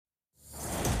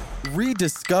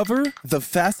Rediscover the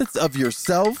facets of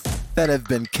yourself that have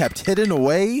been kept hidden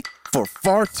away for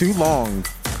far too long.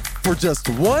 For just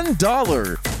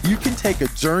 $1, you can take a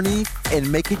journey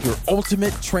and make it your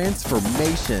ultimate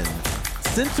transformation.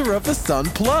 Center of the Sun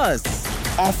Plus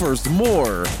offers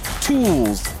more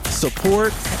tools,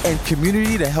 support, and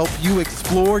community to help you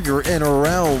explore your inner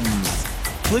realms.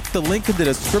 Click the link in the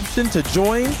description to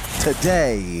join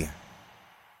today.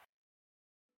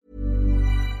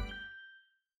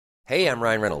 Hey, I'm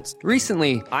Ryan Reynolds.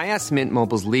 Recently, I asked Mint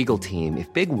Mobile's legal team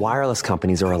if big wireless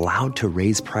companies are allowed to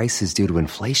raise prices due to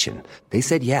inflation. They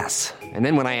said yes. And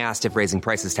then when I asked if raising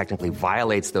prices technically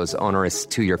violates those onerous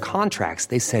 2-year contracts,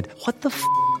 they said, "What the f***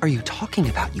 are you talking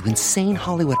about, you insane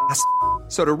Hollywood ass?"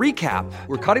 So to recap,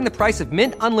 we're cutting the price of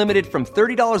Mint Unlimited from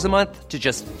 $30 a month to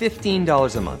just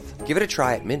 $15 a month. Give it a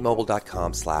try at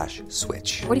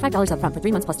mintmobile.com/switch. $45 up front for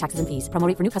 3 months plus taxes and fees. Promo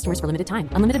rate for new customers for limited time.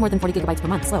 Unlimited more than 40 gigabytes per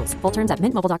month. Slows full terms at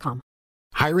mintmobile.com.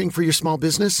 Hiring for your small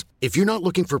business? If you're not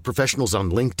looking for professionals on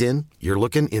LinkedIn, you're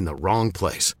looking in the wrong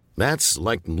place. That's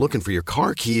like looking for your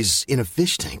car keys in a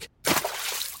fish tank.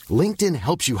 LinkedIn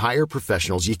helps you hire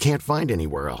professionals you can't find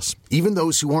anywhere else, even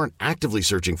those who aren't actively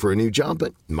searching for a new job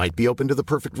but might be open to the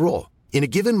perfect role. In a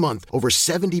given month, over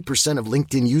 70% of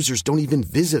LinkedIn users don't even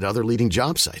visit other leading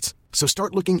job sites. So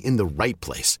start looking in the right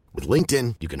place. With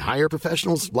LinkedIn, you can hire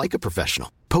professionals like a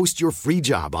professional. Post your free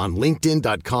job on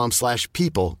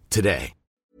linkedin.com/people today.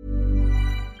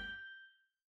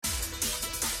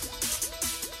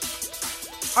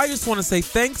 I just want to say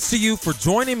thanks to you for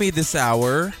joining me this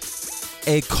hour.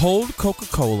 A cold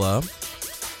Coca-Cola,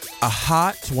 a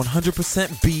hot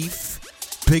 100% beef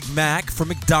Big Mac from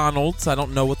McDonald's. I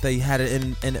don't know what they had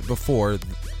in it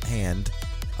beforehand.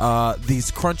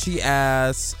 These crunchy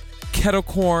ass kettle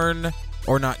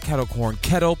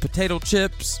potato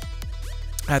chips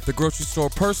at the grocery store.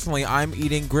 Personally, I'm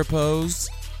eating Grippos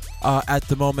at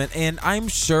the moment, and I'm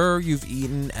sure you've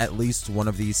eaten at least one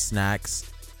of these snacks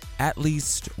at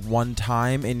least one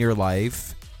time in your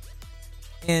life.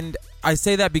 And I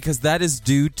say that because that is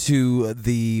due to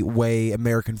the way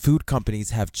American food companies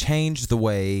have changed the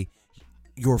way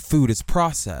your food is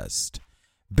processed.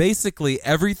 Basically,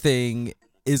 everything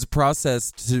is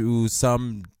processed to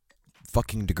some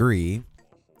fucking degree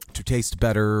to taste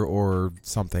better or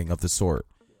something of the sort.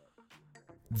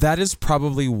 That is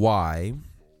probably why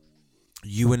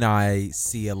you and I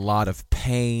see a lot of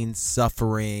pain,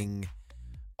 suffering,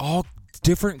 all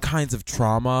different kinds of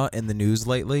trauma in the news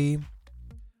lately.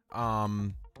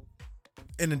 In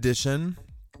addition,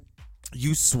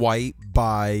 you swipe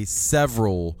by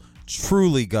several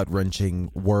truly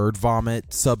gut-wrenching word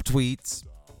vomit subtweets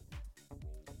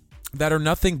that are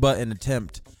nothing but an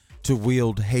attempt to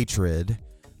wield hatred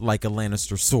like a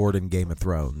Lannister sword in Game of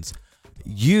Thrones.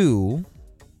 You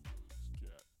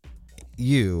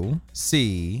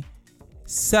see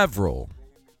several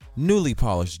newly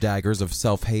polished daggers of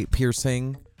self-hate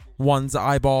piercing one's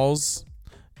eyeballs,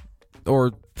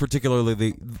 or particularly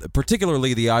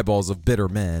the eyeballs of bitter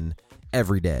men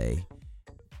every day.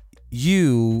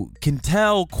 You can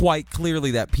tell quite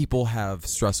clearly that people have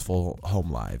stressful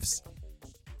home lives.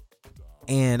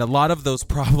 And a lot of those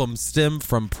problems stem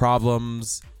from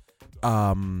problems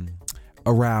around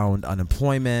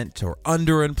unemployment or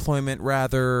underemployment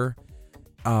rather,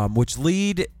 which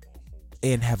lead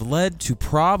and have led to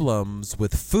problems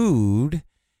with food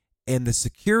and the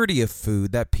security of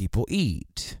food that people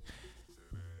eat.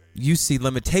 You see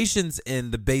limitations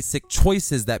in the basic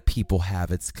choices that people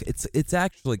have. It's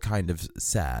actually kind of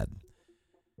sad.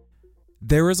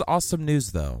 There is awesome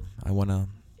news though. I want to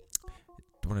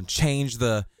change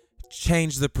the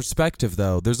perspective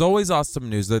though. There's always awesome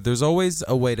news. There's always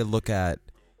a way to look at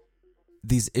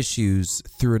these issues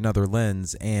through another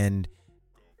lens. And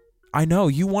I know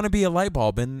you want to be a light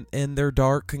bulb in their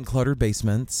dark and cluttered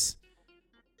basements.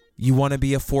 You want to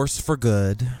be a force for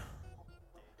good.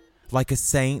 Like a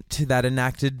saint that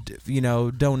enacted,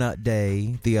 Donut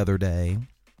Day the other day.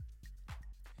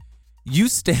 You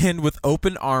stand with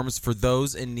open arms for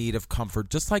those in need of comfort,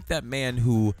 just like that man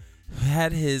who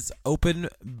had his open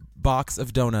box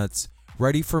of donuts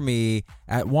ready for me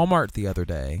at Walmart the other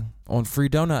day on Free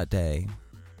Donut Day.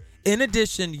 In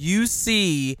addition, you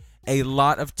see a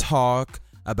lot of talk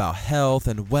about health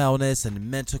and wellness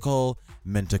and mental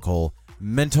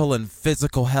and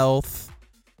physical health.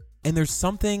 And there's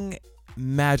something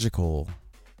magical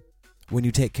when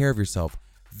you take care of yourself.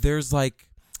 There's like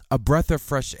a breath of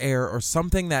fresh air or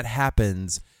something that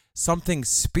happens, something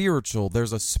spiritual.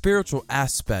 There's a spiritual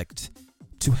aspect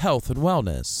to health and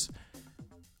wellness.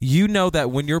 You know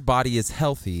that when your body is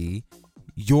healthy,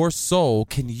 your soul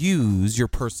can use your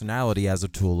personality as a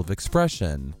tool of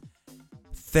expression.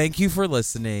 Thank you for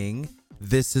listening.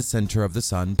 This is Center of the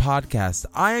Sun podcast.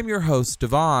 I am your host,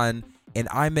 Devon, and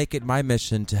I make it my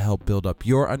mission to help build up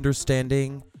your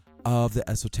understanding of the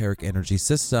esoteric energy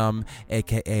system,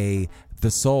 aka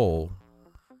the soul.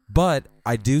 But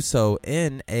I do so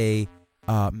in a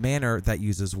manner that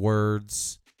uses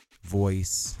words,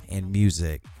 voice, and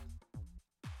music.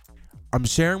 I'm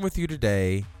sharing with you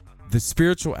today the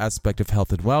spiritual aspect of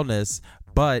health and wellness,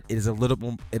 but it is a little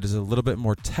bit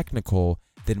more technical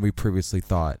than we previously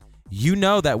thought. You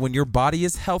know that when your body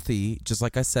is healthy, just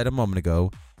like I said a moment ago,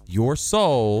 your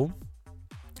soul,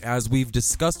 as we've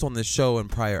discussed on this show in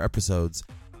prior episodes,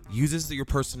 uses your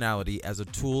personality as a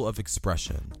tool of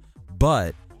expression.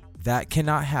 But that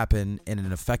cannot happen in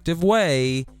an effective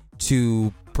way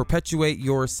to perpetuate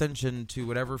your ascension to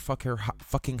whatever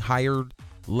fucking higher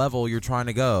level you're trying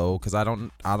to go, because I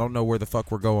don't know where the fuck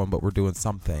we're going, but we're doing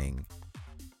something.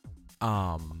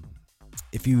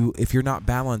 If you're not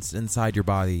balanced inside your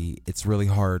body, it's really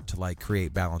hard to like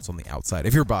create balance on the outside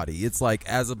of your body. It's like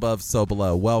as above, so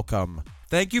below. Welcome.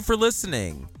 Thank you for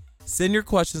listening. Send your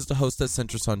questions to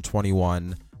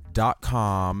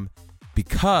host@centersun21.com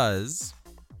because,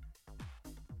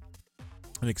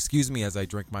 and excuse me as I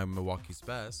drink my Milwaukee's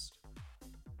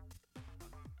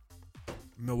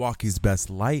Best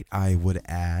Light, I would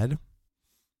add,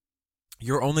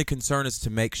 your only concern is to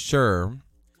make sure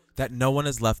that no one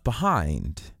is left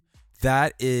behind.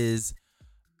 That is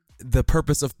the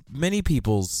purpose of many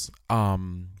people's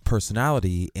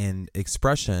personality and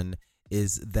expression,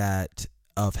 is that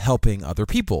of helping other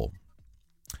people.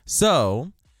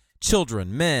 So,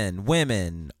 children, men,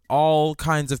 women, all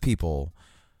kinds of people,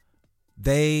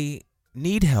 they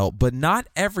need help, but not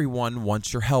everyone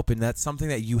wants your help, and that's something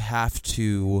that you have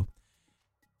to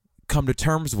come to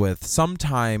terms with.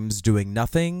 Sometimes doing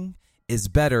nothing is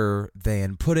better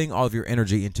than putting all of your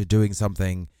energy into doing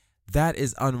something that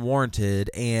is unwarranted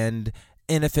and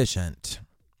inefficient.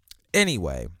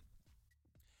 Anyway,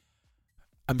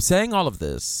 I'm saying all of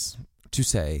this to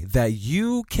say that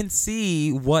you can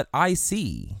see what I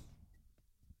see.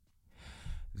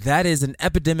 That is an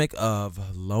epidemic of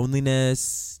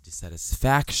loneliness,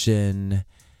 dissatisfaction,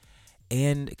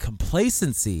 and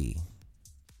complacency.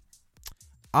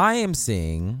 I am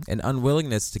seeing an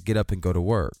unwillingness to get up and go to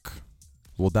work.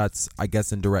 Well, that's, I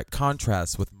guess, in direct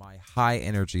contrast with my high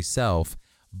energy self,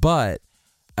 but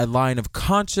a line of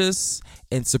conscious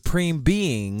and supreme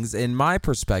beings, in my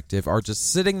perspective, are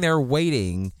just sitting there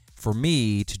waiting for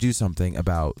me to do something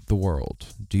about the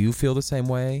world. Do you feel the same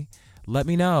way? Let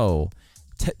me know.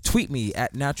 Tweet me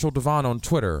at Natural Devon on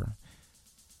Twitter.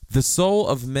 The soul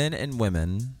of men and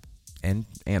women, and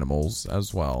animals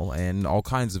as well, and all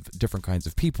kinds of different kinds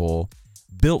of people,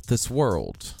 built this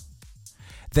world.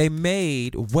 They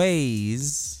made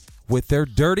ways with their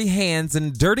dirty hands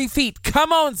and dirty feet.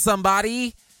 Come on,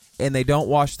 somebody! And they don't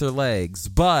wash their legs.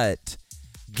 But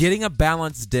getting a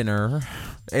balanced dinner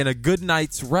and a good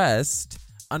night's rest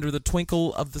under the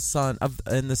twinkle of the sun,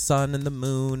 and the sun and the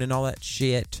moon and all that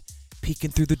shit,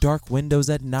 peeking through the dark windows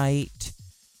at night,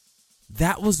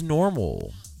 that was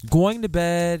normal. Going to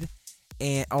bed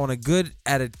and on a good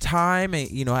at a time,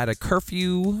 at a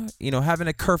curfew, having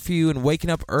a curfew and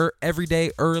waking up every day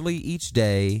early each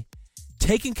day,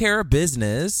 taking care of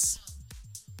business,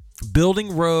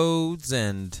 building roads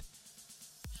and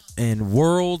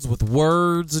worlds with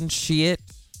words and shit,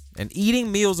 and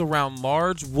eating meals around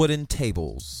large wooden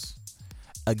tables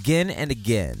again and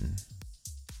again.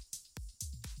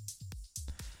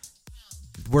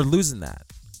 We're losing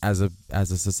that as a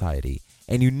society.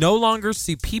 And you no longer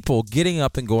see people getting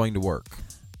up and going to work.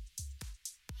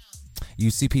 You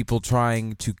see people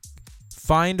trying to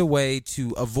find a way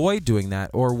to avoid doing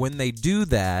that, or when they do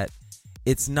that,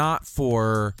 it's not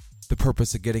for the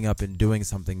purpose of getting up and doing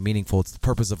something meaningful. It's the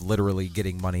purpose of literally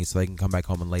getting money so they can come back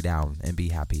home and lay down and be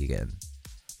happy again.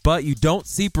 But you don't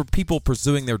see people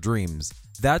pursuing their dreams.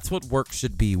 That's what work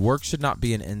should be. Work should not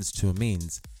be an ends to a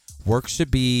means. Work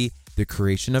should be the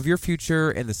creation of your future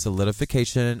and the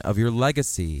solidification of your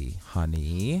legacy,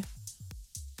 honey.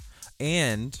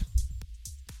 And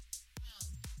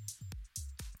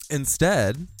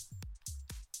instead,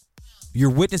 you're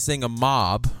witnessing a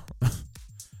mob,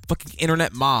 fucking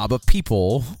internet mob of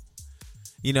people.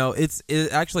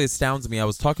 It actually astounds me. I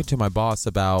was talking to my boss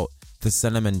about the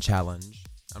cinnamon challenge.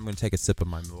 I'm going to take a sip of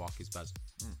my Milwaukee's Best.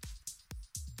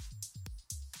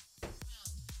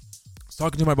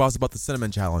 Talking to my boss about the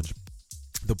cinnamon challenge.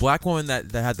 The black woman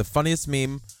that had the funniest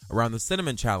meme around the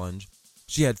cinnamon challenge,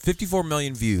 she had 54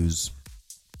 million views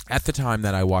at the time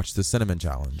that I watched the cinnamon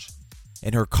challenge,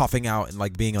 and her coughing out and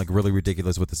like being like really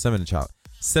ridiculous with the cinnamon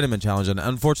challenge. And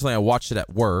unfortunately I watched it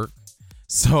at work,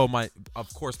 So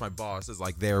of course my boss is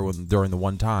like there during the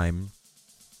one time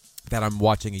that I'm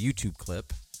watching a YouTube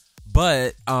clip.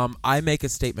 But I make a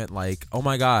statement like, oh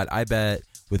my God, I bet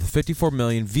with 54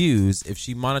 million views, if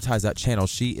she monetized that channel,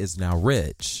 she is now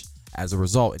rich as a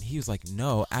result. And he was like,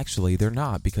 no, actually they're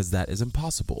not, because that is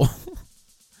impossible.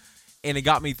 And it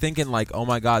got me thinking like, oh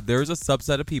my God, there's a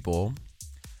subset of people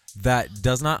that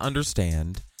does not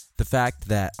understand the fact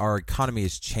that our economy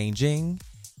is changing.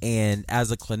 And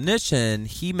as a clinician,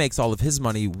 he makes all of his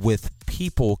money with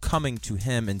people coming to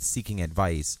him and seeking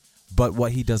advice. But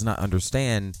what he does not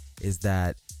understand is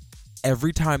that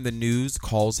every time the news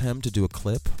calls him to do a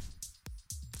clip,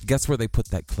 guess where they put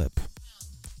that clip?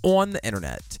 On the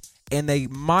internet. And they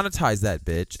monetize that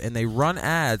bitch, and they run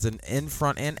ads and in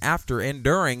front and after and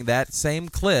during that same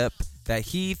clip that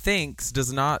he thinks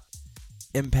does not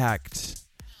impact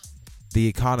the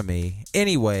economy.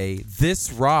 Anyway,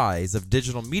 this rise of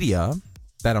digital media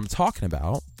that I'm talking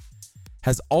about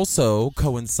has also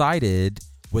coincided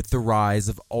with the rise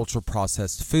of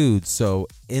ultra-processed foods. So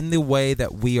in the way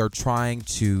that we are trying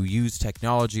to use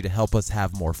technology to help us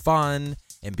have more fun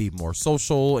and be more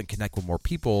social and connect with more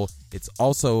people, it's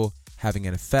also having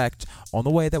an effect on the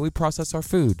way that we process our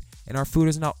food. And our food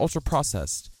is now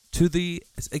ultra-processed to the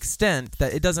extent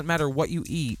that it doesn't matter what you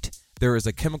eat, there is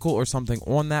a chemical or something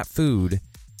on that food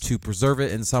to preserve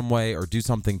it in some way or do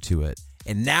something to it.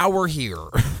 And now we're here.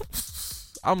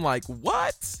 I'm like,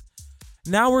 what?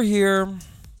 Now we're here.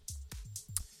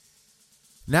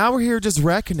 Now we're here just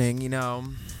reckoning, you know.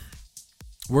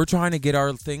 We're trying to get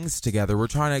our things together. We're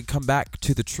trying to come back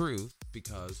to the truth,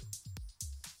 because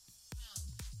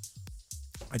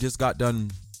I just got done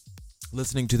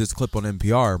listening to this clip on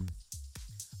NPR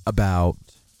about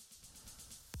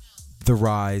the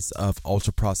rise of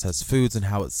ultra-processed foods and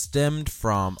how it stemmed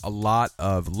from a lot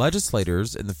of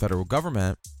legislators in the federal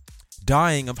government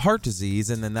dying of heart disease.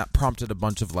 And then that prompted a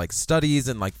bunch of like studies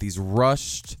and like these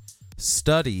rushed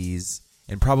studies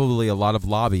and probably a lot of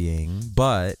lobbying,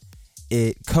 but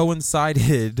it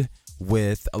coincided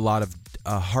with a lot of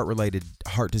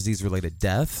heart disease related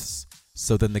deaths.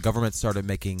 So then the government started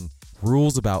making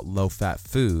rules about low-fat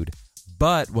food.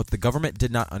 But what the government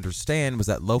did not understand was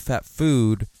that low-fat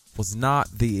food was not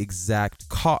the exact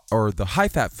or the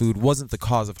high-fat food wasn't the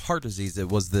cause of heart disease. It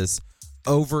was this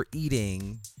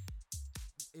overeating.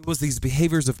 It was these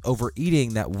behaviors of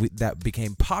overeating that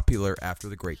became popular after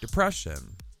the Great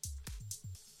Depression.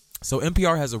 So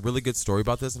NPR has a really good story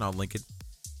about this, and I'll link it.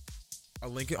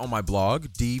 I'll link it on my blog,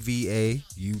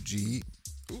 DVAUG.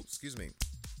 Ooh, excuse me.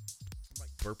 I'm like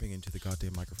burping into the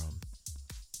goddamn microphone.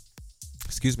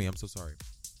 Excuse me, I'm so sorry.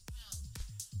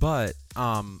 But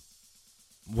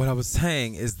what I was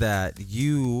saying is that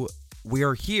you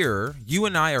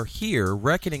and I are here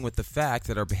reckoning with the fact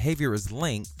that our behavior is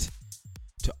linked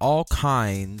to all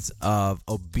kinds of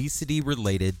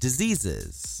obesity-related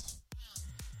diseases.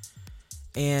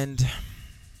 And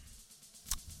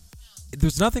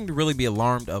there's nothing to really be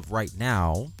alarmed of right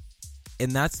now.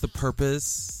 And that's the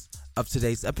purpose of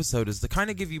today's episode, is to kind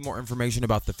of give you more information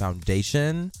about the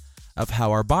foundation of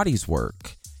how our bodies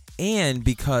work. And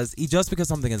just because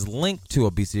something is linked to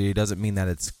obesity doesn't mean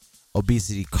that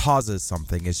obesity causes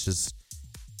something. It's just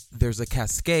there's a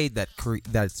cascade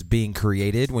that's being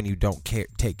created when you don't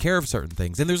take care of certain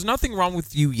things. And there's nothing wrong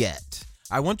with you yet.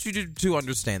 I want you to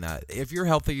understand that. If you're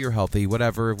healthy, you're healthy.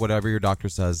 Whatever your doctor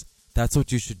says, that's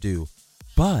what you should do.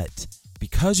 But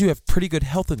because you have pretty good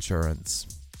health insurance,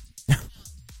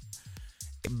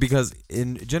 because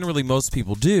generally most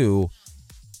people do,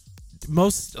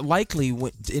 most likely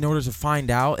in order to find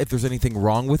out if there's anything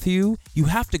wrong with you, you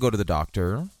have to go to the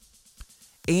doctor.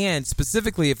 And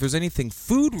specifically, if there's anything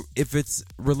if it's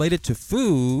related to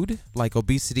food, like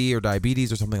obesity or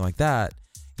diabetes or something like that,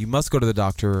 you must go to the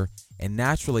doctor. And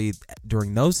naturally,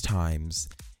 during those times,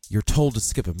 you're told to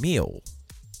skip a meal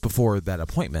before that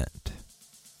appointment.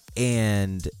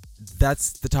 And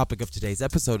that's the topic of today's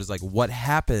episode, is like what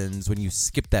happens when you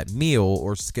skip that meal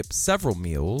or skip several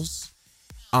meals.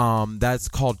 That's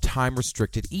called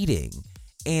time-restricted eating.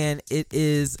 And it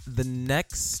is the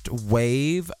next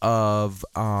wave of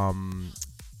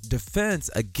defense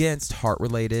against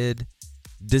heart-related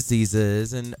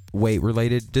diseases and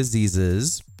weight-related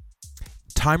diseases.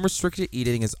 Time-restricted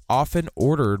eating is often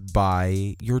ordered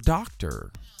by your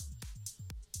doctor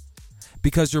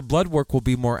because your blood work will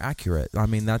be more accurate. I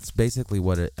mean, that's basically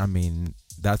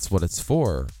that's what it's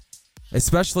for.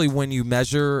 Especially when you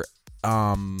measure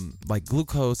like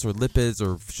glucose or lipids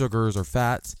or sugars or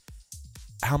fats,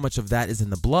 how much of that is in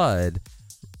the blood.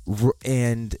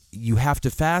 And you have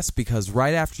to fast because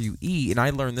right after you eat, and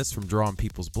I learned this from drawing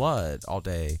people's blood all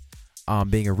day,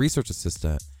 being a research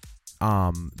assistant,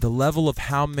 the level of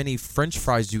how many French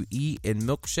fries you eat and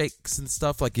milkshakes and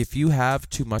stuff. Like if you have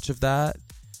too much of that,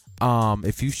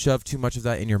 if you shove too much of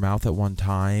that in your mouth at one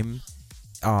time,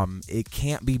 it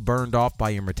can't be burned off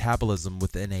by your metabolism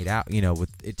within 8 hours.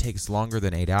 It takes longer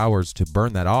than 8 hours to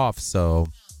burn that off. So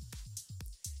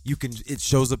it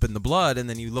shows up in the blood, and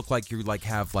then you look like you're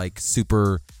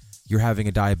having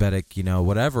a diabetic,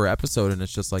 whatever episode. And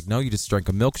it's just like, no, you just drank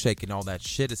a milkshake and all that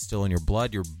shit is still in your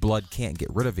blood. Your blood can't get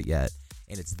rid of it yet.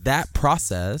 And it's that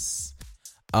process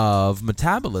of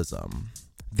metabolism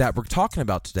that we're talking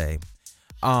about today.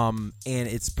 And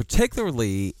it's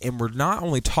particularly, and we're not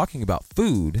only talking about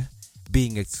food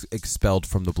being expelled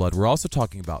from the blood, we're also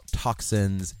talking about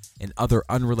toxins and other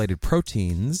unrelated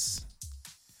proteins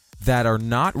that are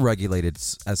not regulated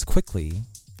as quickly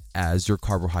as your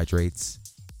carbohydrates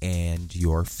and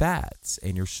your fats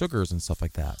and your sugars and stuff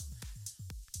like that.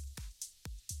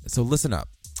 So listen up.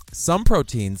 Some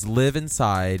proteins live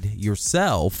inside your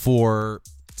cell for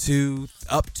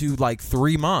up to like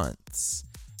 3 months.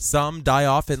 Some die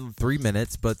off in 3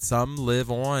 minutes, but some live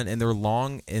on, and they're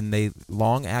long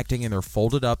acting, and they're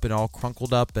folded up and all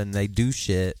crunkled up, and they do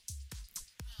shit.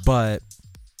 But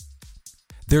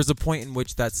there's a point in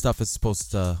which that stuff is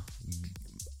supposed to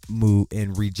move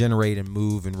and regenerate and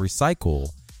move and recycle.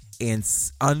 And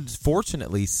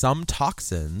unfortunately, some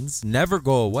toxins never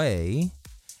go away,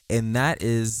 and that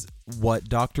is what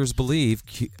doctors believe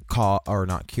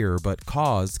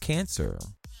cause cancer.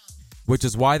 Which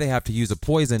is why they have to use a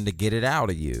poison to get it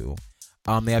out of you.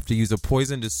 They have to use a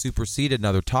poison to supersede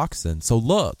another toxin. So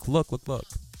look.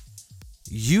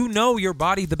 You know your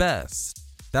body the best.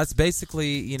 That's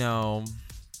basically,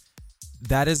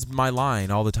 that is my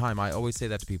line all the time. I always say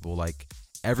that to people. Like,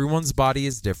 everyone's body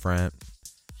is different.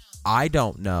 I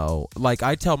don't know. Like,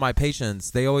 I tell my patients,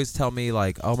 they always tell me,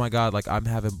 like, oh my God, like, I'm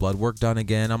having blood work done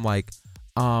again. I'm like,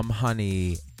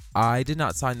 honey, I did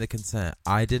not sign the consent.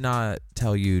 I did not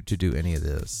tell you to do any of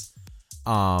this.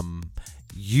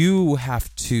 You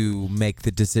have to make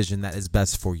the decision that is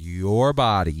best for your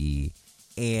body.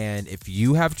 And if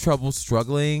you have trouble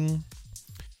struggling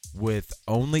with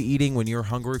only eating when you're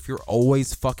hungry, if you're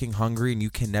always fucking hungry and you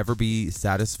can never be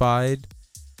satisfied,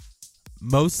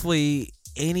 mostly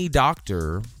any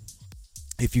doctor,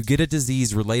 if you get a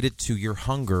disease related to your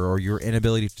hunger or your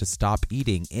inability to stop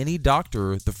eating, any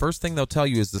doctor, the first thing they'll tell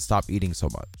you is to stop eating so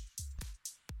much.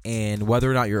 And whether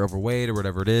or not you're overweight or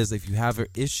whatever it is, if you have an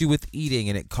issue with eating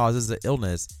and it causes an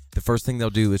illness, the first thing they'll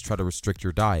do is try to restrict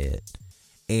your diet.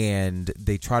 And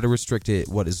they try to restrict it,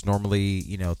 what is normally,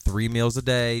 3 meals a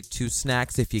day, 2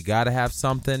 snacks. If you got to have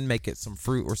something, make it some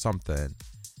fruit or something.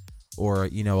 Or, a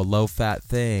low-fat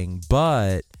thing.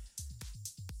 But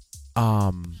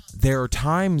there are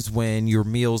times when your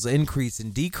meals increase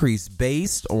and decrease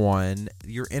based on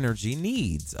your energy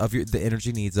needs the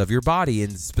energy needs of your body.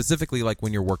 And specifically, like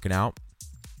when you're working out,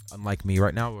 unlike me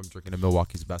right now, I'm drinking a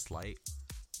Milwaukee's Best Light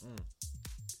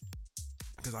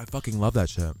because I fucking love that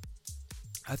shit.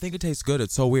 I think it tastes good.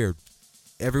 It's so weird.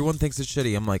 Everyone thinks it's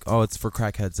shitty. I'm like, oh, it's for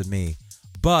crackheads and me.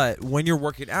 But when you're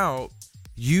working out,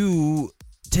 you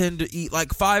tend to eat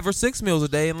like 5 or 6 meals a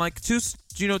day and like 2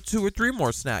 or 3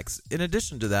 more snacks in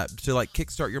addition to that to like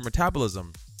kickstart your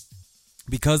metabolism,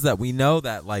 because that we know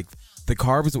that like the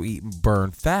carbs we eat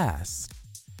burn fast.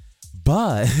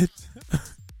 But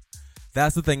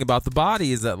that's the thing about the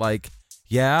body is that like,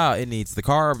 yeah, it needs the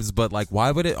carbs, but like,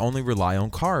 why would it only rely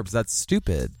on carbs? That's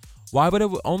stupid. Why would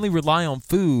it only rely on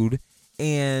food?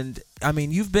 And I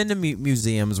mean, you've been to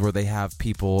museums where they have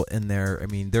people in there. I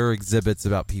mean, there are exhibits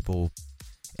about people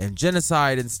and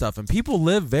genocide and stuff, and people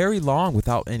live very long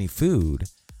without any food.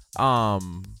 So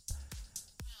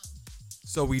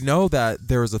we know that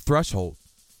there is a threshold.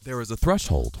 There is a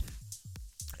threshold.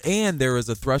 And there is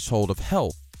a threshold of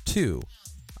health too.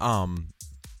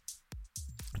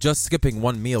 Just skipping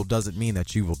one meal doesn't mean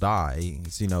that you will die.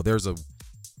 So,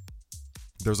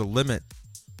 there's a limit.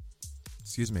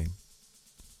 Excuse me.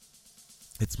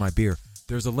 It's my beer.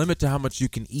 There's a limit to how much you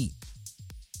can eat.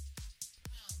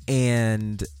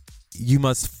 And you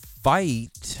must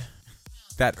fight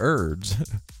that urge.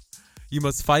 You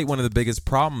must fight one of the biggest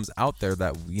problems out there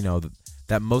that,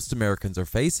 that most Americans are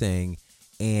facing.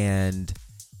 And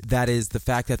that is the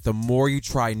fact that the more you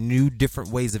try new different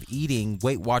ways of eating,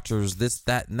 Weight Watchers, this,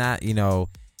 that, and that,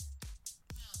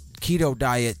 keto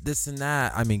diet, this and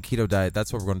that. I mean, keto diet,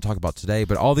 that's what we're going to talk about today.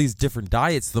 But all these different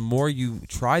diets, the more you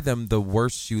try them, the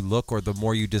worse you look, or the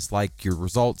more you dislike your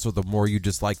results, or the more you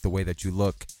dislike the way that you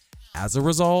look as a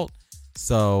result.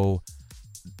 So,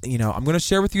 I'm going to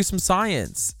share with you some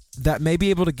science that may be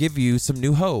able to give you some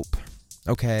new hope.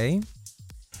 Okay?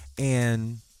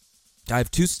 And I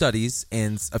have 2 studies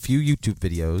and a few YouTube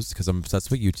videos, because I'm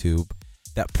obsessed with YouTube,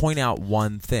 that point out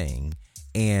one thing.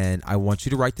 And I want you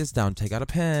to write this down. Take out a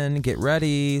pen, get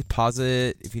ready, pause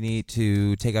it if you need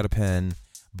to, take out a pen.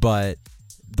 But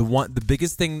the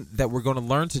biggest thing that we're going to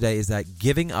learn today is that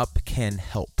giving up can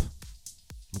help.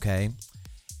 Okay?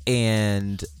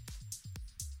 And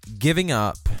giving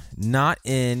up, not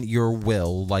in your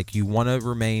will, like you want to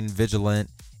remain vigilant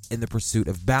in the pursuit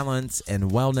of balance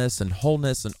and wellness and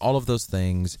wholeness and all of those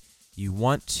things. You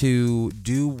want to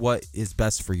do what is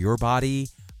best for your body.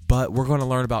 But we're going to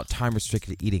learn about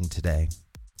time-restricted eating today.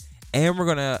 And we're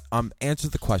going to answer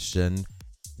the question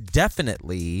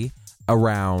definitely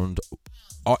around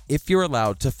if you're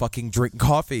allowed to fucking drink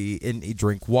coffee and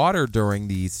drink water during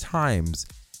these times.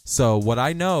 So what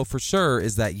I know for sure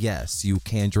is that, yes, you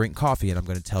can drink coffee, and I'm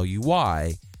going to tell you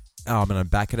why. I'm going to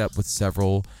back it up with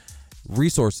several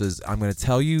resources. I'm going to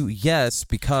tell you yes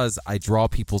because I draw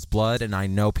people's blood, and I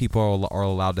know people are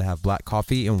allowed to have black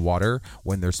coffee and water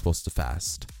when they're supposed to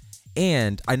fast.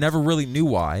 And I never really knew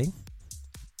why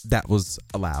that was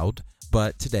allowed,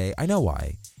 but today I know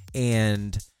why.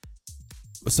 And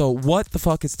so what the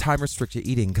fuck is time-restricted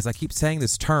eating? Because I keep saying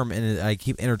this term, and I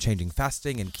keep interchanging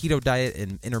fasting and keto diet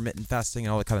and intermittent fasting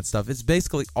and all that kind of stuff. It's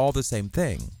basically all the same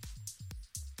thing.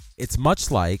 It's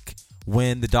much like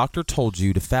when the doctor told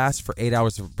you to fast for 8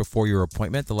 hours before your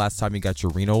appointment, the last time you got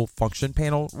your renal function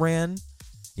panel ran,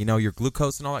 you know, your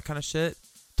glucose and all that kind of shit.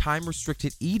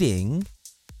 Time-restricted eating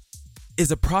is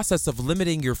a process of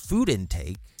limiting your food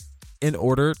intake in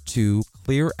order to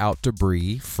clear out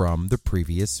debris from the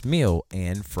previous meal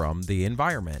and from the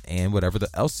environment and whatever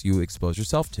else you expose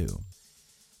yourself to.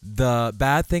 The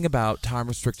bad thing about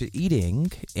time-restricted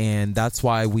eating, and that's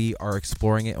why we are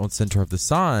exploring it on Center of the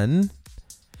Sun,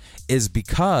 is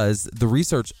because the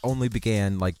research only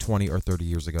began like 20 or 30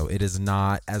 years ago. It is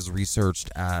not as researched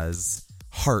as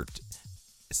heart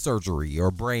surgery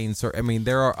or brain surgery. I mean,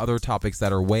 there are other topics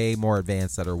that are way more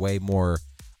advanced, that are way more,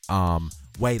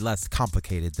 way less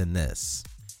complicated than this.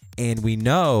 And we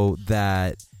know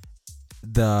that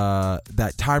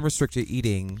that time-restricted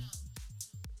eating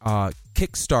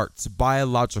kickstarts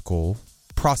biological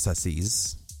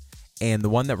processes. And the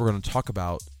one that we're going to talk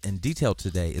about in detail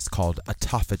today is called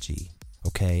autophagy.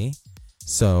 Okay?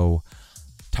 So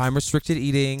time-restricted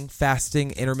eating,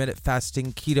 fasting, intermittent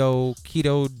fasting,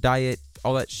 keto diet,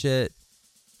 all that shit,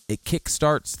 it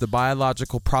kickstarts the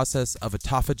biological process of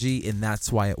autophagy, and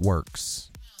that's why it works.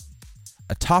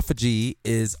 Autophagy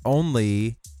has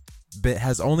only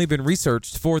been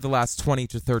researched for the last 20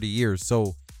 to 30 years,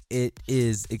 so it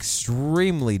is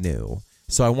extremely new.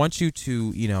 So I want you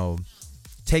to,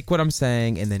 take what I'm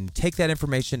saying and then take that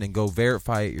information and go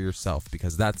verify it yourself,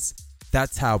 because that's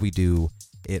how we do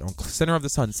it on Center of the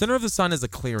Sun. Center of the Sun is a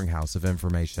clearinghouse of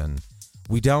information.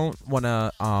 We don't want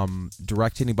to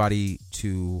direct anybody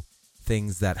to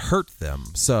things that hurt them.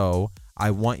 So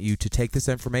I want you to take this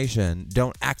information.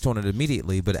 Don't act on it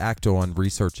immediately, but act on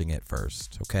researching it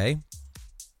first. Okay?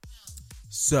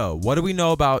 So what do we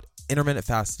know about intermittent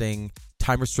fasting,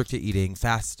 time-restricted eating,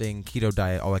 fasting, keto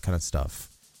diet, all that kind of stuff?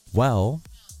 Well,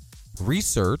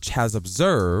 research has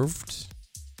observed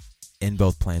in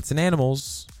both plants and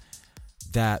animals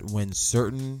that when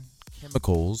certain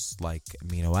chemicals like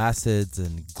amino acids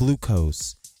and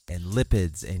glucose and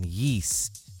lipids and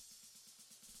yeast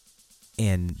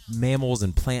and mammals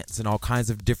and plants and all kinds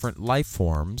of different life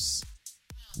forms,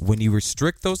 when you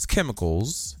restrict those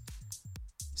chemicals,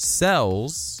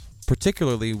 cells,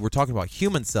 particularly we're talking about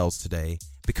human cells today,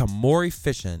 become more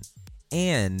efficient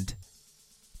and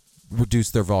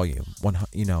reduce their volume.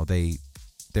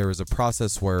 There is a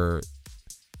process where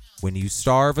when you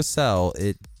starve a cell,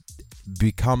 it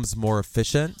becomes more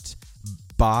efficient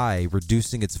by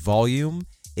reducing its volume.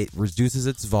 It reduces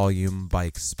its volume by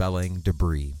expelling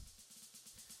debris.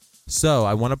 So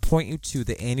I want to point you to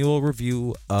the Annual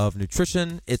Review of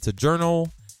Nutrition. It's a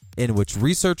journal in which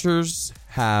researchers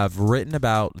have written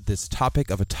about this topic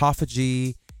of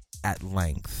autophagy at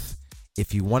length.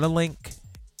 If you want a link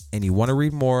and you want to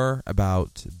read more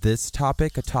about this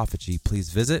topic, autophagy, please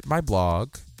visit my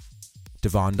blog,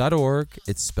 Devon.org.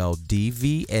 It's spelled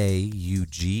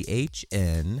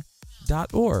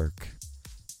DVAUGHN.org.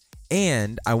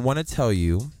 And I want to tell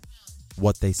you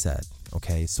what they said.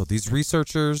 Okay, so these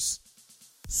researchers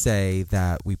say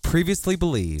that we previously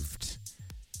believed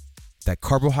that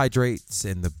carbohydrates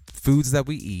in the foods that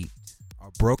we eat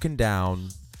are broken down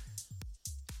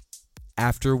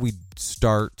after we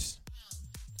start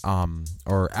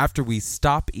or after we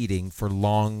stop eating for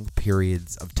long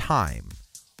periods of time.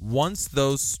 Once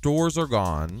those stores are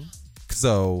gone,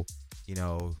 so,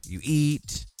 you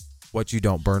eat, What you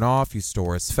don't burn off, you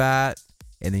store as fat,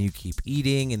 and then you keep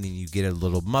eating, and then you get a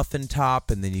little muffin top,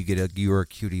 and then you're a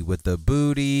cutie with the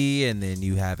booty, and then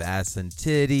you have ass and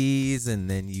titties, and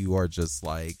then you are just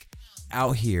like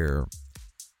out here.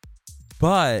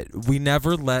 But we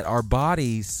never let our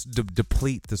bodies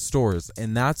deplete the stores,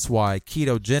 and that's why the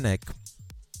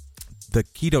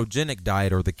ketogenic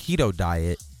diet or the keto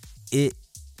diet, it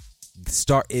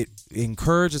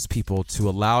encourages people to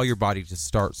allow your body to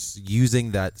start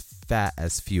using that fat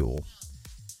as fuel.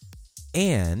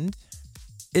 And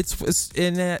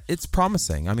it's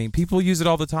promising. I mean, people use it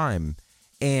all the time.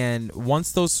 And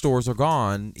once those stores are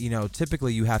gone,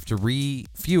 typically you have to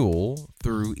refuel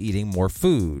through eating more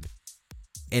food.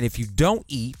 And if you don't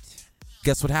eat,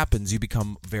 guess what happens? You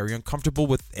become very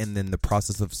uncomfortable and then the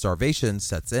process of starvation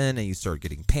sets in and you start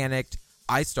getting panicked.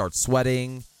 I start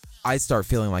sweating. I start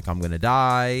feeling like I'm going to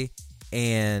die.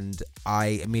 And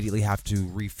I immediately have to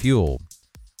refuel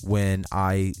when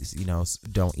I,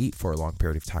 don't eat for a long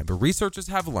period of time. But researchers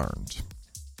have learned,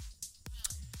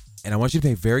 and I want you to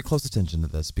pay very close attention to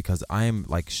this because I am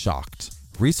shocked.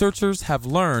 Researchers have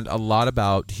learned a lot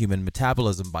about human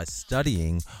metabolism by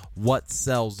studying what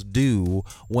cells do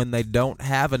when they don't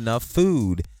have enough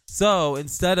food. So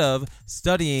instead of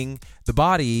studying the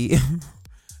body,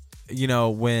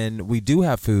 when we do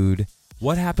have food,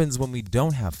 what happens when we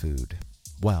don't have food?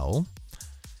 Well,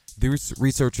 the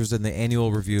researchers in the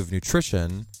Annual Review of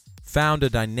Nutrition found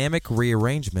a dynamic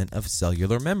rearrangement of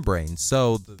cellular membranes.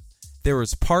 So there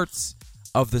was parts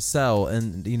of the cell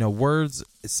and,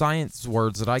 science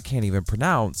words that I can't even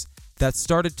pronounce that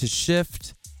started to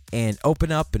shift and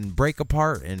open up and break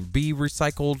apart and be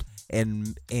recycled.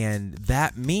 And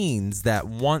that means that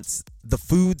once the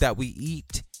food that we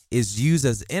eat is used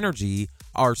as energy,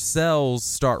 our cells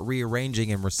start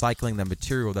rearranging and recycling the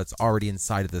material that's already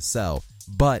inside of the cell.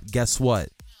 But guess what?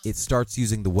 It starts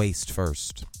using the waste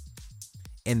first.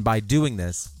 And by doing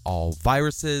this, all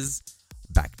viruses,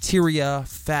 bacteria,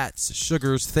 fats,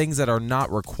 sugars, things that are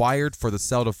not required for the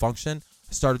cell to function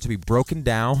started to be broken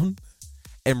down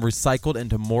and recycled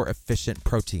into more efficient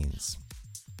proteins.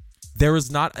 There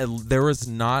is not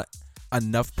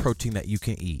enough protein that you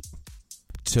can eat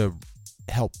to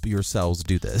help your cells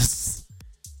do this.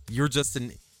 You're just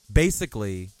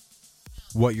basically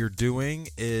what you're doing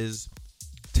is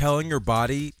telling your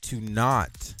body to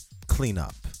not clean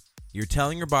up. You're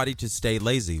telling your body to stay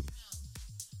lazy.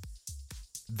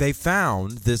 They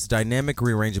found this dynamic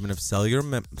rearrangement of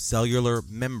cellular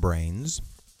membranes,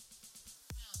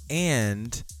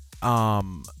 and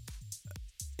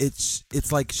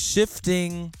it's like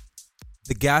shifting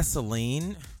the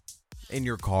gasoline in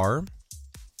your car.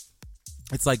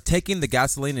 It's like taking the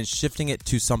gasoline and shifting it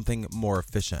to something more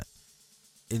efficient,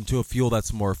 into a fuel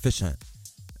that's more efficient.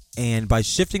 And by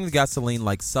shifting the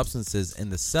gasoline-like substances in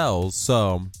the cells,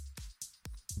 so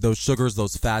those sugars,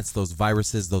 those fats, those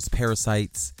viruses, those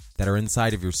parasites that are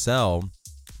inside of your cell,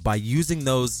 by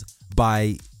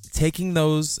taking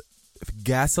those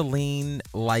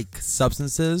gasoline-like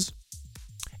substances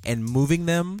and moving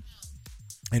them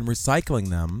and recycling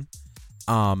them,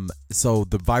 so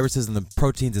the viruses and the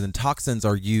proteins and the toxins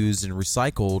are used and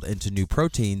recycled into new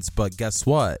proteins. But guess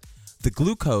what? The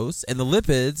glucose and the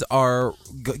lipids are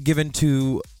given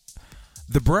to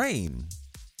the brain.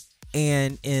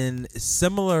 And in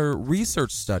similar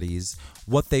research studies,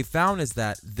 what they found is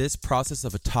that this process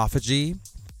of autophagy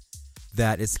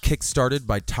that is kickstarted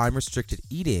by time-restricted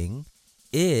eating,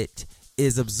 it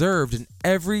is observed in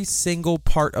every single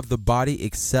part of the body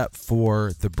except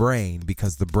for the brain,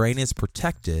 because the brain is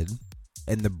protected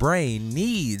and the brain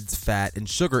needs fat and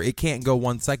sugar. It can't go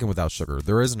 1 second without sugar.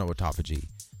 There is no autophagy.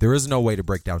 There is no way to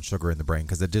break down sugar in the brain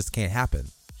because it just can't happen.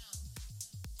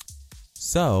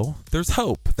 So there's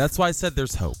hope. That's why I said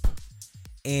there's hope.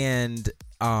 And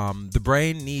the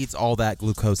brain needs all that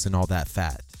glucose and all that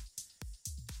fat.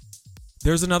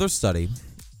 There's another study.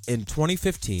 In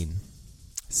 2015,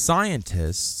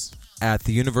 scientists at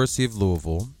the University of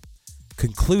Louisville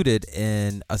concluded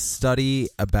in a study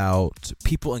about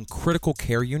people in critical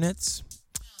care units.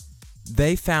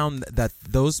 They found that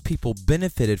those people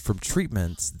benefited from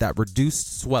treatments that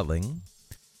reduced swelling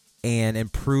and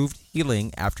improved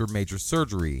healing after major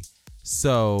surgery.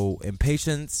 So in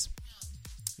patients,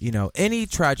 any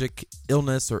tragic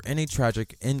illness or any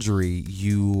tragic injury,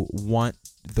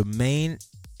 the main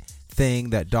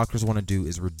thing that doctors want to do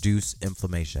is reduce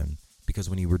inflammation. Because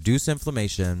when you reduce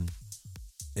inflammation,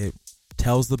 it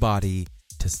tells the body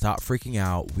to stop freaking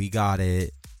out. We got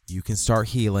it. You can start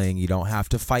healing. You don't have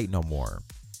to fight no more.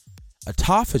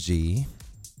 Autophagy,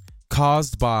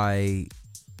 caused by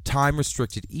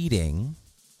time-restricted eating,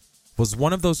 was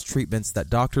one of those treatments that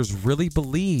doctors really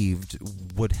believed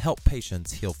would help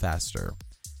patients heal faster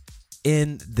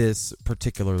in this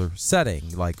particular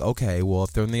setting. Like, okay, well,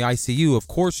 if they're in the ICU, of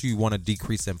course you want to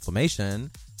decrease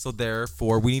inflammation. So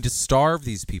therefore, we need to starve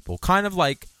these people. Kind of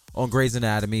like on Grey's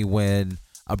Anatomy when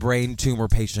a brain tumor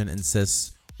patient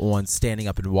insists on standing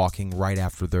up and walking right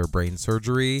after their brain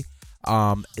surgery.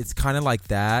 It's kind of like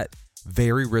that.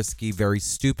 Very risky, very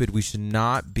stupid. We should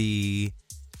not be,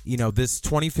 this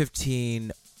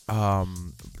 2015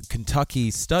 Kentucky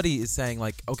study is saying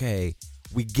like, okay,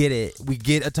 we get it. We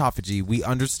get autophagy. We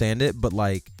understand it, but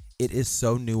like it is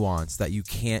so nuanced that you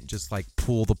can't just like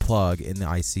pull the plug in the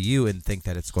ICU and think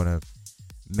that it's going to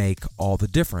make all the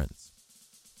difference.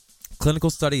 Clinical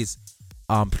studies,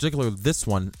 particularly this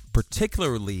one,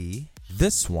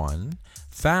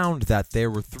 found that there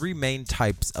were three main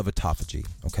types of autophagy,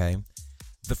 okay?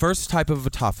 The first type of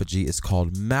autophagy is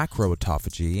called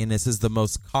macroautophagy, and this is the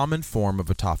most common form of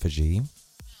autophagy.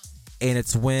 And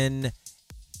it's when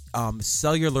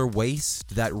cellular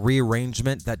waste,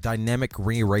 that dynamic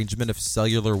rearrangement of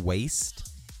cellular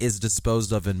waste is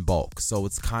disposed of in bulk. So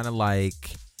it's kind of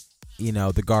like,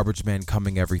 the garbage man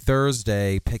coming every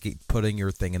Thursday, putting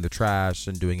your thing in the trash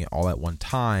and doing it all at one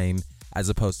time, as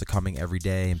opposed to coming every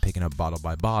day and picking up bottle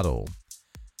by bottle.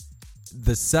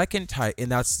 The second type,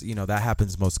 and that's, that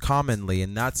happens most commonly,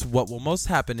 and that's what will most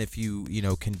happen if you,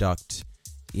 conduct,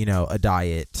 a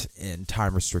diet and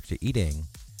time-restricted eating.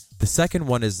 The second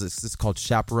one is this is called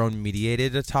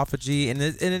chaperone-mediated autophagy, and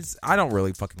it's I don't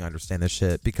really fucking understand this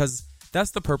shit, because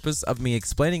that's the purpose of me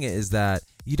explaining it, is that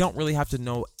you don't really have to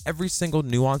know every single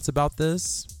nuance about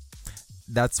this.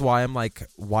 That's why I'm like,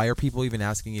 why are people even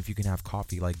asking if you can have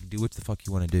coffee? Like, do what the fuck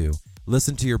you want to do.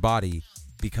 Listen to your body,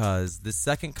 because the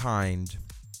second kind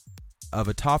of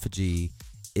autophagy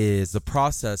is a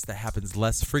process that happens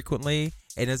less frequently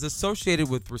and is associated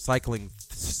with recycling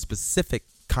specific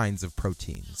kinds of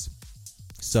proteins.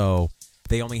 So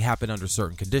they only happen under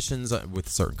certain conditions with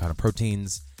certain kind of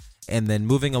proteins. And then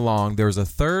moving along, there's a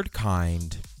third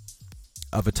kind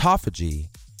of autophagy,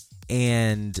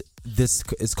 and this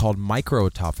is called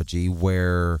microautophagy,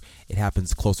 where it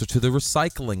happens closer to the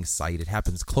recycling site. It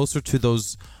happens closer to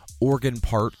those organ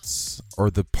parts, or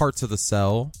the parts of the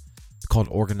cell called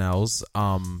organelles,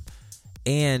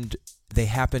 and they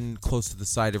happen close to the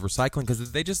site of recycling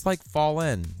because they just like fall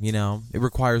in. It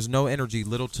requires no energy,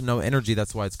 little to no energy.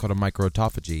 That's why it's called a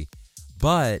microautophagy.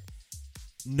 But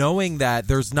knowing that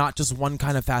there's not just one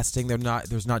kind of fasting,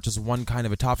 there's not just one kind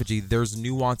of autophagy, there's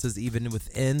nuances even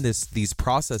within these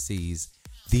processes.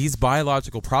 These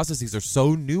biological processes are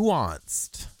so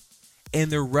nuanced,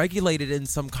 and they're regulated in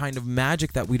some kind of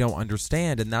magic that we don't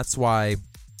understand. And that's why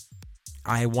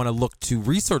I want to look to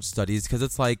research studies, because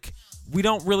it's like we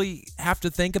don't really have to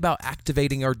think about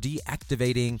activating or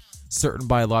deactivating certain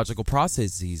biological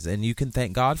processes, and you can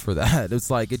thank God for that. It's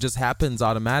like it just happens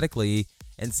automatically.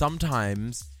 And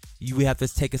sometimes we have to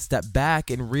take a step back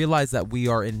and realize that we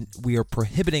are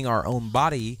prohibiting our own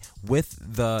body with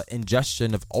the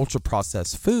ingestion of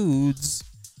ultra-processed foods.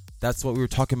 That's what we were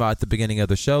talking about at the beginning of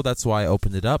the show. That's why I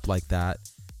opened it up like that,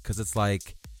 because it's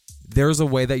like there's a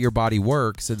way that your body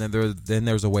works, and then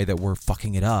there's a way that we're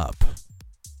fucking it up.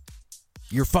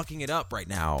 You're fucking it up right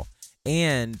now.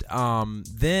 And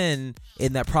then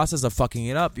in that process of fucking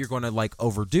it up, you're going to like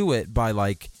overdo it by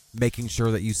like making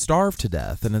sure that you starve to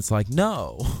death. And it's like,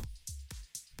 no,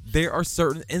 there are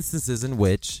certain instances in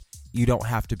which you don't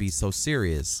have to be so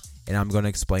serious. And I'm going to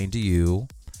explain to you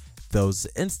those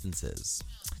instances.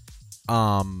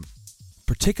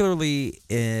 Particularly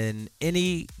in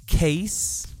any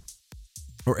case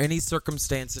or any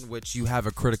circumstance in which you have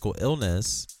a critical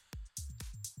illness,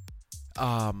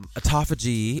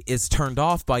 autophagy is turned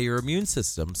off by your immune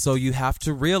system. So you have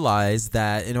to realize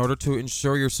that in order to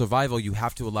ensure your survival, you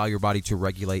have to allow your body to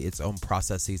regulate its own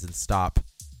processes and stop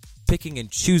picking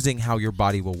and choosing how your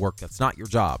body will work. That's not your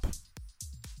job.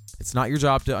 It's not your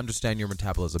job to understand your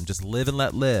metabolism. Just live and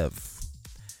let live.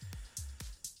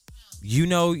 You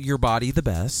know your body the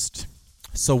best.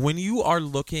 So when you are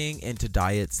looking into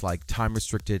diets like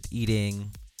time-restricted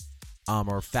eating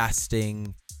or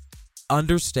fasting,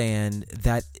 understand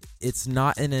that it's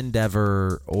not an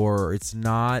endeavor, or it's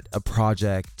not a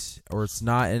project, or it's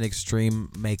not an extreme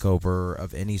makeover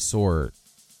of any sort.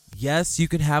 Yes, you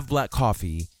can have black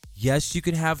coffee. Yes, you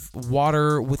can have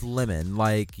water with lemon.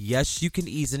 Like, yes, you can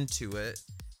ease into it,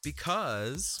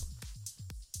 because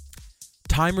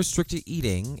time-restricted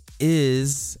eating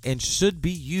is and should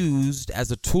be used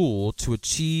as a tool to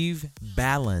achieve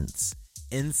balance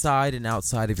inside and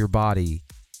outside of your body.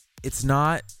 It's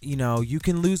not, you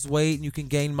can lose weight and you can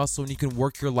gain muscle and you can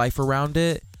work your life around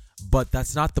it, but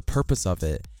that's not the purpose of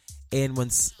it. And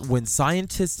when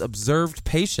scientists observed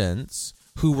patients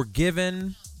who were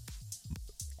given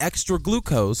extra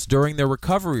glucose during their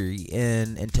recovery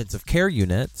in intensive care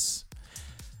units,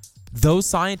 those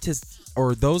scientists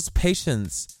or those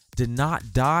patients did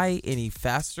not die any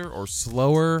faster or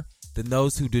slower than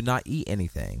those who did not eat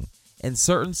anything. In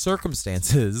certain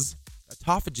circumstances,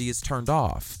 autophagy is turned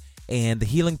off and the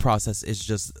healing process is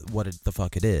just what the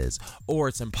fuck it is. Or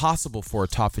it's impossible for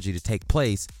autophagy to take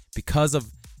place because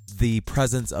of the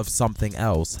presence of something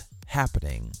else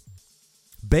happening.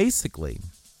 Basically,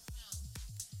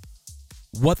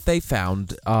 what they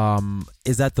found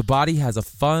is that the body has a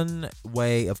fun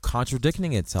way of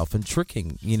contradicting itself and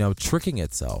tricking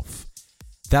itself.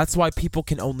 That's why people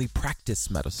can only practice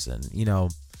medicine.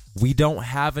 We don't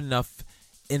have enough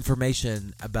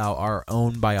information about our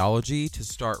own biology to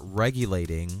start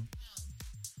regulating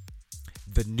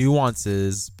the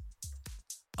nuances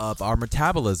of our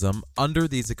metabolism under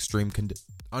these extreme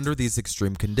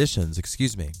conditions.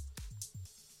 Excuse me.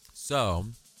 So,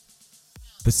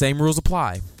 the same rules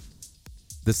apply.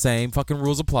 The same fucking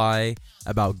rules apply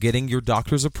about getting your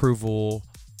doctor's approval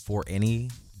for any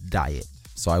diet.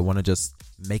 So I want to just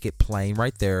make it plain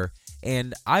right there.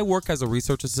 And I work as a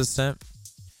research assistant,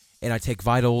 and I take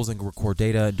vitals and record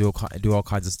data and do all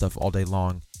kinds of stuff all day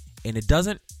long. And it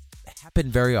doesn't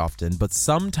happen very often, but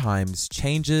sometimes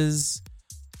changes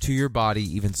to your body,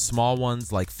 even small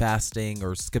ones like fasting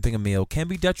or skipping a meal, can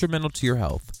be detrimental to your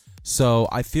health. So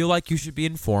I feel like you should be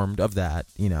informed of that.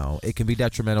 It can be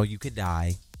detrimental. You could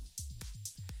die.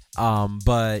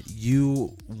 But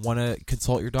you want to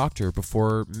consult your doctor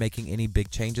before making any big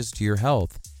changes to your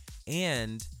health.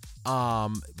 And,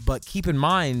 but keep in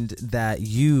mind that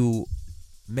you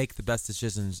make the best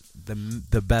decisions,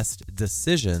 the best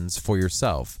decisions for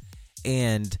yourself.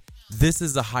 And this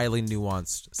is a highly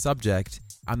nuanced subject.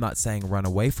 I'm not saying run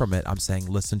away from it. I'm saying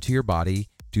listen to your body,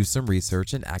 do some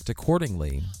research, and act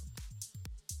accordingly.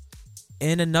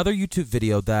 In another YouTube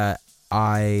video that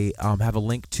I have a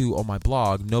link to on my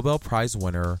blog, Nobel Prize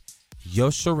winner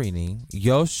Yoshinori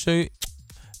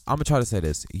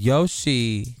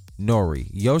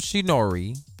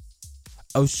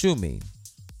Ohsumi.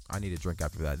 I need a drink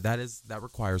after that. That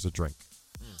requires a drink.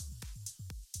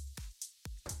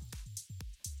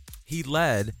 He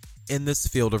led in this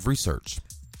field of research.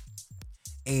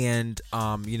 And,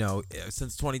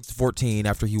 since 2014,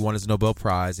 after he won his Nobel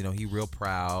Prize, he real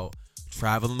proud,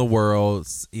 traveling the world,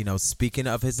 speaking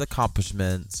of his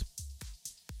accomplishments,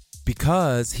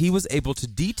 because he was able to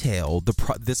detail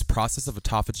this process of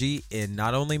autophagy in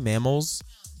not only mammals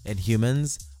and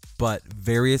humans, but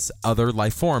various other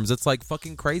life forms. It's like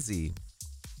fucking crazy.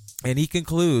 And he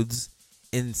concludes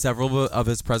in several of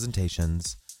his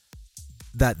presentations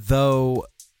that though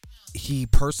he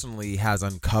personally has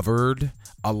uncovered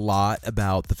a lot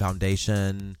about the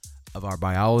foundation of our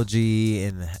biology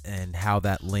and how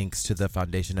that links to the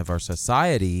foundation of our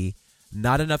society,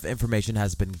 not enough information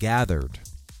has been gathered.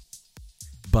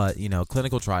 But,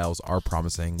 clinical trials are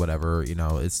promising, whatever,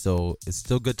 it's still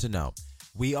good to know.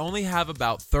 We only have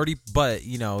about 30, but,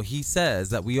 he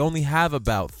says that we only have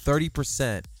about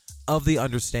 30% of the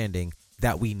understanding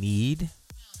that we need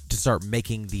to start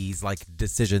making these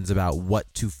decisions about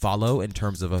what to follow in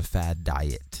terms of a fad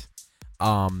diet.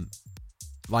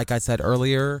 Like I said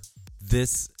earlier,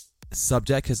 this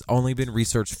subject has only been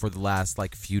researched for the last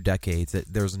few decades.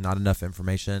 There's not enough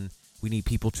information. We need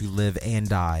people to live and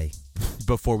die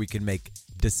before we can make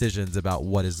decisions about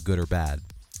what is good or bad.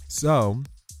 So,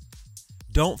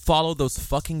 don't follow those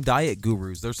fucking diet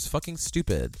gurus. They're fucking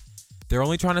stupid. They're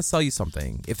only trying to sell you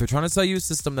something. If they're trying to sell you a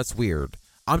system, that's weird.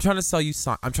 I'm trying to sell you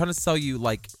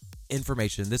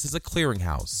information. This is a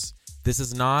clearinghouse. This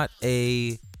is not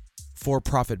a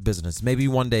for-profit business. Maybe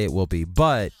one day it will be,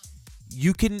 but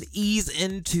you can ease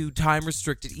into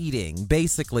time-restricted eating.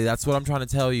 Basically, that's what I'm trying to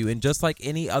tell you. And just like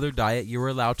any other diet, you're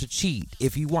allowed to cheat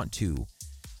if you want to.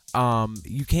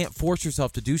 You can't force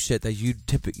yourself to do shit that you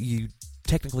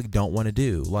technically don't want to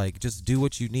do. Just do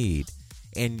what you need.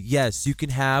 And yes, you can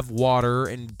have water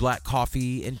and black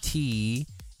coffee and tea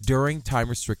during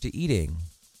time-restricted eating.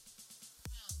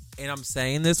 And I'm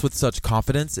saying this with such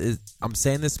confidence. I'm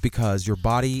saying this because your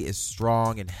body is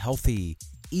strong and healthy,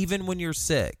 even when you're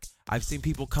sick. I've seen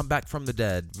people come back from the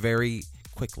dead very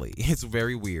quickly. It's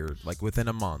very weird, within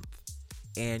a month.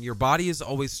 And your body is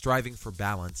always striving for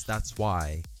balance. That's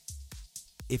why.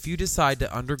 If you decide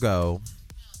to undergo,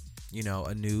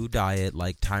 a new diet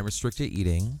like time-restricted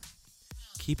eating,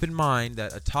 keep in mind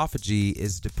that autophagy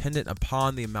is dependent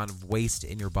upon the amount of waste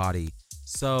in your body.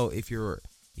 So if you're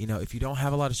if you don't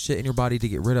have a lot of shit in your body to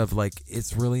get rid of, like,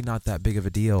 it's really not that big of a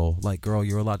deal. Like, girl,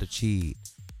 you're allowed to cheat.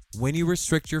 When you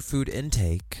restrict your food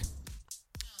intake,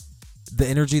 the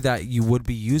energy that you would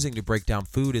be using to break down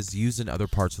food is used in other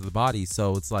parts of the body.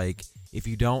 So it's like, if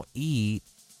you don't eat,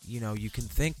 you can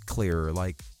think clearer.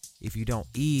 Like, if you don't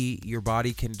eat, your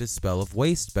body can dispel of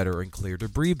waste better and clear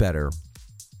debris better.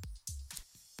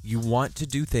 You want to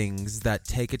do things that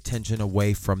take attention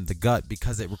away from the gut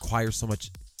because it requires so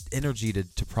much energy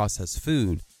to process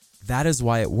food. That is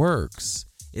why it works,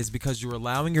 is because you're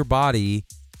allowing your body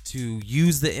to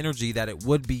use the energy that it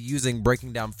would be using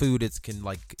breaking down food. It can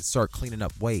like start cleaning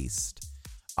up waste.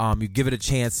 You give it a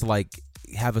chance to like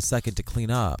have a second to clean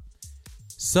up.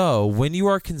 So when you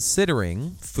are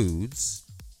considering foods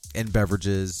and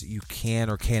beverages you can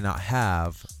or cannot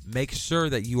have, make sure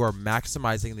that you are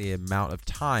maximizing the amount of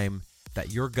time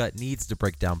that your gut needs to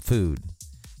break down food.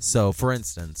 So for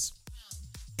instance,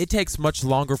 it takes much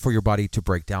longer for your body to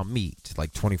break down meat,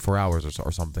 like 24 hours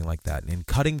or something like that. And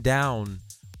cutting down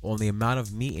on the amount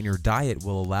of meat in your diet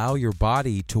will allow your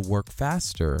body to work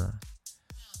faster.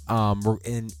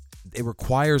 And it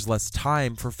requires less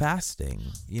time for fasting.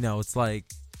 It's like,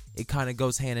 it kind of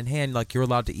goes hand in hand. Like, you're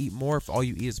allowed to eat more if all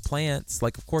you eat is plants.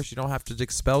 Like, of course, you don't have to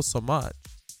expel so much.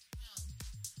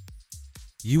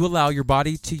 You allow your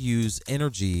body to use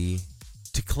energy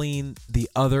to clean the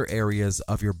other areas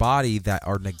of your body that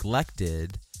are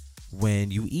neglected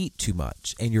when you eat too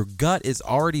much. And your gut is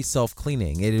already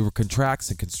self-cleaning. It contracts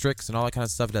and constricts and all that kind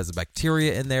of stuff. It has a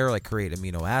bacteria in there, like create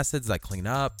amino acids that clean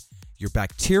up. Your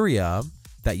bacteria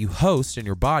that you host in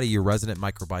your body, your resident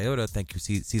microbiota, thank you,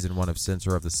 season 1 of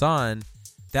Censor of the Sun,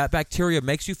 that bacteria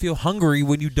makes you feel hungry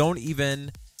when you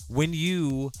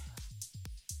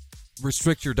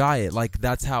restrict your diet. Like,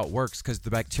 that's how it works, because the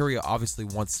bacteria obviously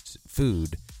wants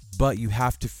food, but you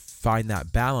have to find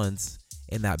that balance,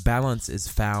 and that balance is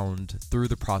found through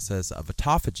the process of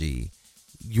autophagy.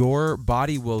 Your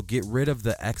body will get rid of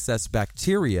the excess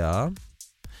bacteria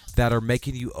that are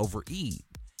making you overeat,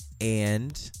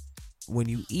 and when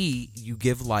you eat, you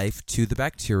give life to the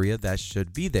bacteria that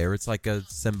should be there. It's like a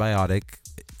symbiotic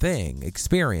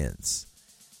experience.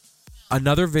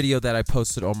 Another video that I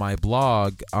posted on my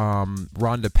blog,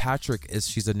 Rhonda Patrick,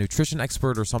 she's a nutrition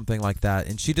expert or something like that,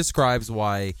 and she describes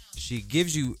why, she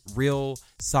gives you real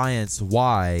science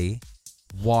why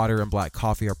water and black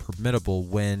coffee are permissible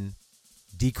when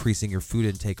decreasing your food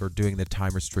intake or doing the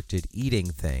time-restricted eating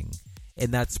thing.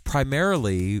 And that's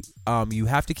primarily, you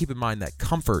have to keep in mind that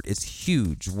comfort is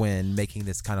huge when making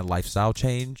this kind of lifestyle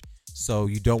change. So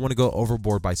you don't want to go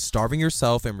overboard by starving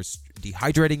yourself and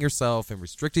dehydrating yourself and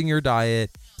restricting your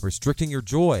diet, restricting your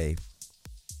joy.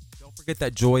 Don't forget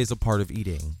that joy is a part of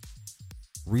eating.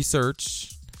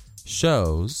 Research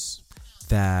shows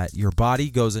that your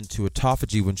body goes into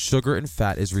autophagy when sugar and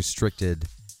fat is restricted,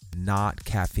 not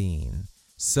caffeine.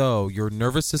 So your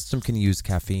nervous system can use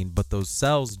caffeine, but those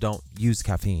cells don't use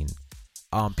caffeine.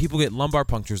 People get lumbar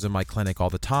punctures in my clinic all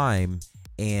the time,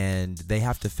 and they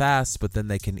have to fast, but then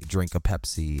they can drink a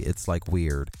Pepsi. It's like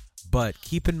weird. But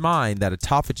keep in mind that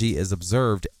autophagy is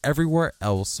observed everywhere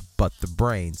else but the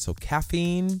brain. So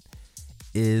caffeine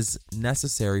is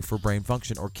necessary for brain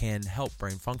function, or can help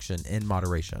brain function in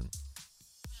moderation.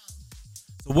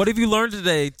 So what have you learned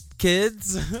today,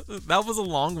 kids? That was a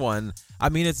long one. I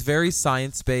mean, it's very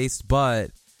science-based, but,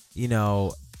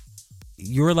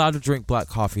 you're allowed to drink black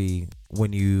coffee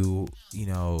when you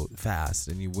fast.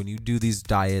 And when you do these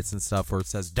diets and stuff where it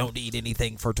says don't eat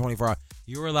anything for 24 hours,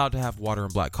 you're allowed to have water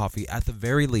and black coffee at the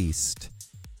very least.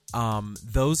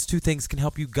 Those two things can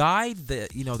help you guide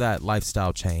that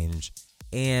lifestyle change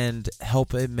and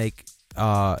help it make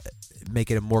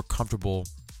it a more comfortable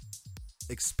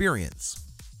experience.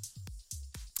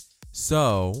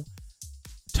 So,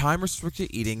 time-restricted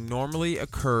eating normally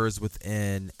occurs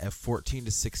within a 14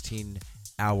 to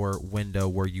 16-hour window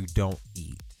where you don't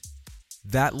eat.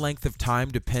 That length of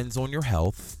time depends on your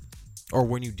health, or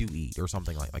when you do eat, or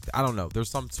something like that. I don't know. There's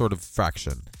some sort of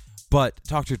fraction. But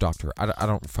talk to your doctor. I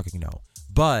don't fucking know.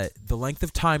 But the length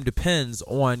of time depends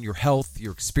on your health,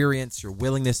 your experience, your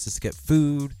willingness to skip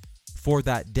food for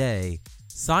that day.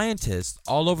 Scientists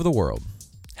all over the world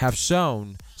have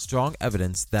shown strong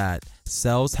evidence that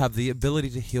cells have the ability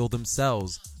to heal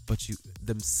themselves, but you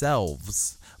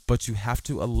have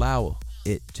to allow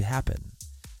it to happen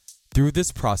through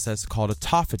this process called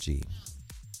autophagy.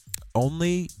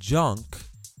 Only junk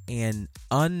and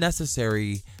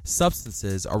unnecessary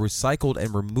substances are recycled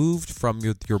and removed from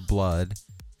your blood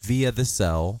via the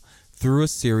cell through a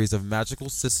series of magical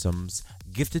systems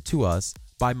gifted to us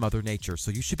by Mother Nature.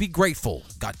 So you should be grateful,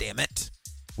 goddammit.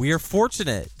 We are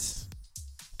fortunate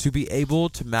to be able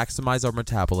to maximize our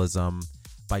metabolism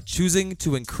by choosing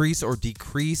to increase or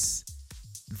decrease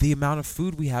the amount of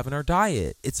food we have in our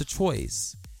diet. It's a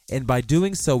choice. And by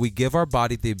doing so, we give our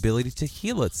body the ability to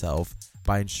heal itself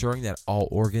by ensuring that all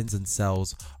organs and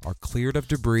cells are cleared of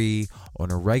debris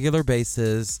on a regular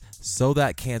basis so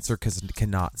that cancer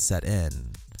cannot set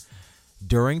in.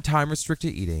 During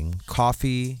time-restricted eating,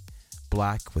 coffee,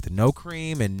 black with no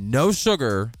cream and no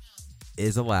sugar,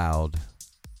 is allowed.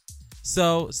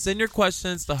 So send your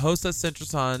questions to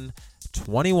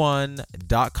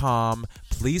host@centralsun21.com.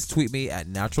 Please tweet me at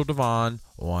naturaldevon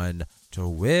on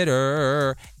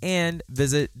Twitter and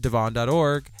visit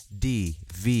devon.org,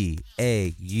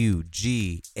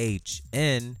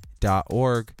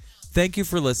 DVAUGHN.org. Thank you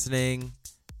for listening.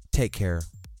 Take care.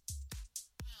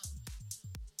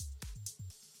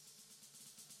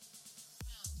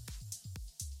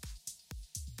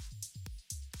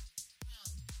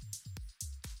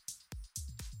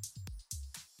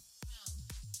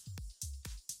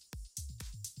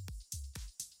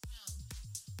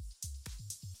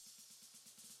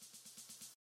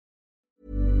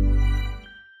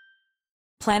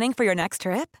 Planning for your next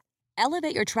trip?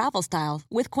 Elevate your travel style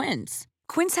with Quince.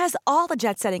 Quince has all the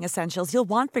jet-setting essentials you'll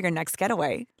want for your next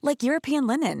getaway, like European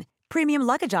linen, premium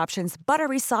luggage options,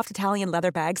 buttery soft Italian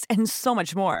leather bags, and so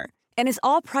much more. And is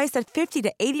all priced at 50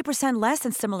 to 80% less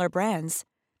than similar brands.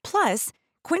 Plus,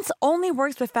 Quince only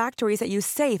works with factories that use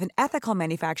safe and ethical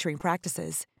manufacturing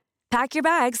practices. Pack your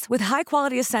bags with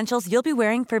high-quality essentials you'll be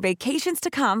wearing for vacations to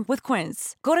come with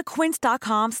Quince. Go to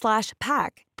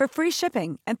quince.com/pack for free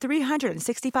shipping and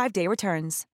 365-day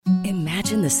returns.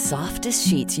 Imagine the softest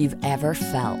sheets you've ever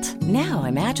felt. Now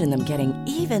imagine them getting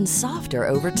even softer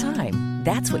over time.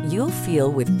 That's what you'll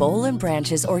feel with Boll &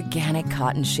 Branch's organic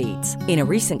cotton sheets. In a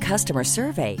recent customer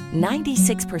survey,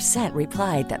 96%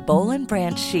 replied that Boll &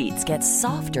 Branch sheets get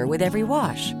softer with every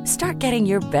wash. Start getting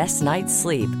your best night's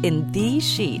sleep in these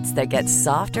sheets that get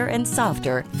softer and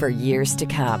softer for years to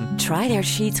come. Try their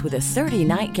sheets with a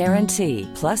 30-night guarantee.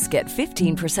 Plus, get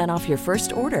 15% off your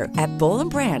first order at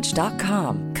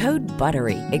bollandbranch.com. Code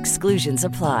BUTTERY. Exclusions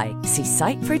apply. See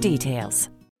site for details.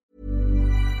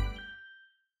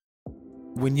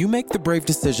 When you make the brave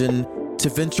decision to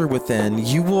venture within,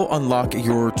 you will unlock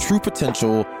your true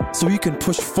potential so you can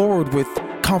push forward with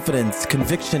confidence,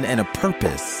 conviction, and a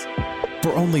purpose.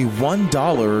 For only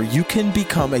 $1, you can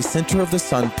become a Center of the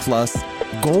Sun Plus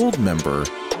Gold member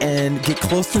and get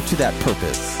closer to that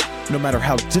purpose. No matter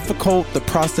how difficult the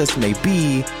process may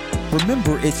be,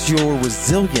 remember it's your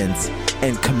resilience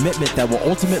and commitment that will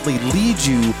ultimately lead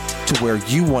you to where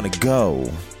you want to go.